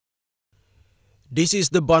This is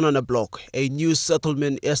the Banana Block, a new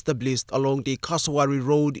settlement established along the Kasawari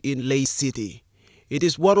Road in Leh City. It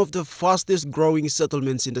is one of the fastest growing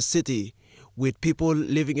settlements in the city, with people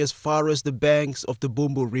living as far as the banks of the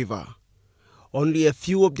Bumbu River. Only a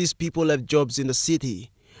few of these people have jobs in the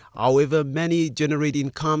city. However, many generate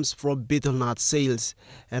incomes from betel nut sales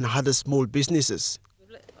and other small businesses.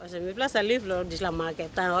 Mi place live lo dis la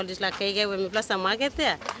market all dis la kege we mi place market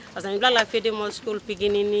ya mi place la fede mo school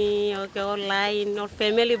piginini okay online or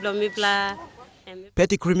family blo mi place.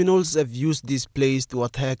 Petty criminals have used this place to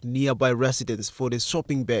attack nearby residents for their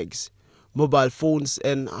shopping bags, mobile phones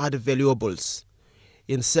and other valuables.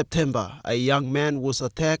 In September, a young man was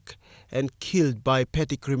attacked and killed by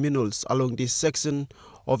petty criminals along this section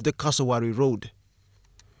of the Kasawari Road.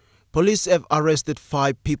 Police have arrested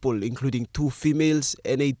 5 people, including 2 females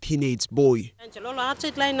and a teenage boy. Banana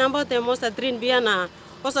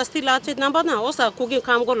block cookie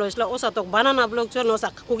kam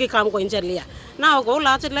go injelia. Now go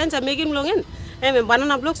lines are making long and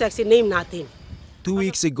banana blocks actually name nothing. 2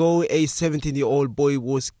 weeks ago, a 17-year-old boy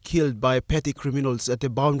was killed by petty criminals at the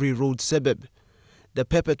Boundary Road suburb. The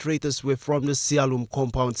perpetrators were from the Sialum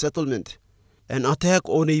compound settlement. An attack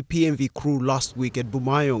on a PMV crew last week at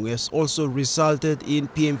Bumayong has also resulted in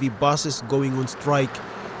PMV buses going on strike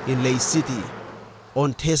in Leh City.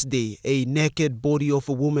 On Thursday, a naked body of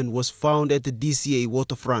a woman was found at the DCA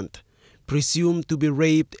waterfront, presumed to be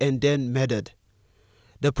raped and then murdered.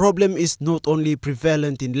 The problem is not only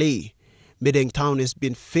prevalent in Leh. Madang town has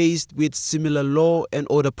been faced with similar law and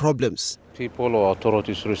order problems. People or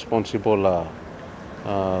authorities responsible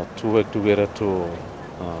to work together to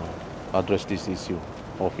address this issue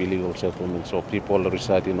of illegal settlement. So people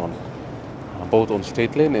residing on both on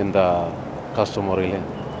state land and customary land.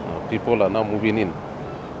 People are now moving in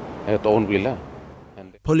at own will.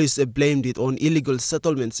 Police have blamed it on illegal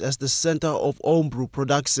settlements as the center of homebrew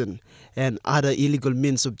production and other illegal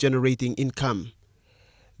means of generating income.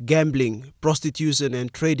 Gambling, prostitution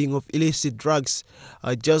and trading of illicit drugs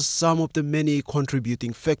are just some of the many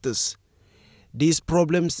contributing factors. These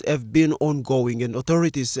problems have been ongoing and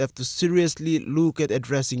authorities have to seriously look at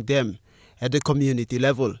addressing them at the community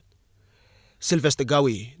level. Sylvester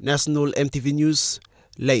Gawi, National EMTV News,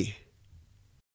 Leh.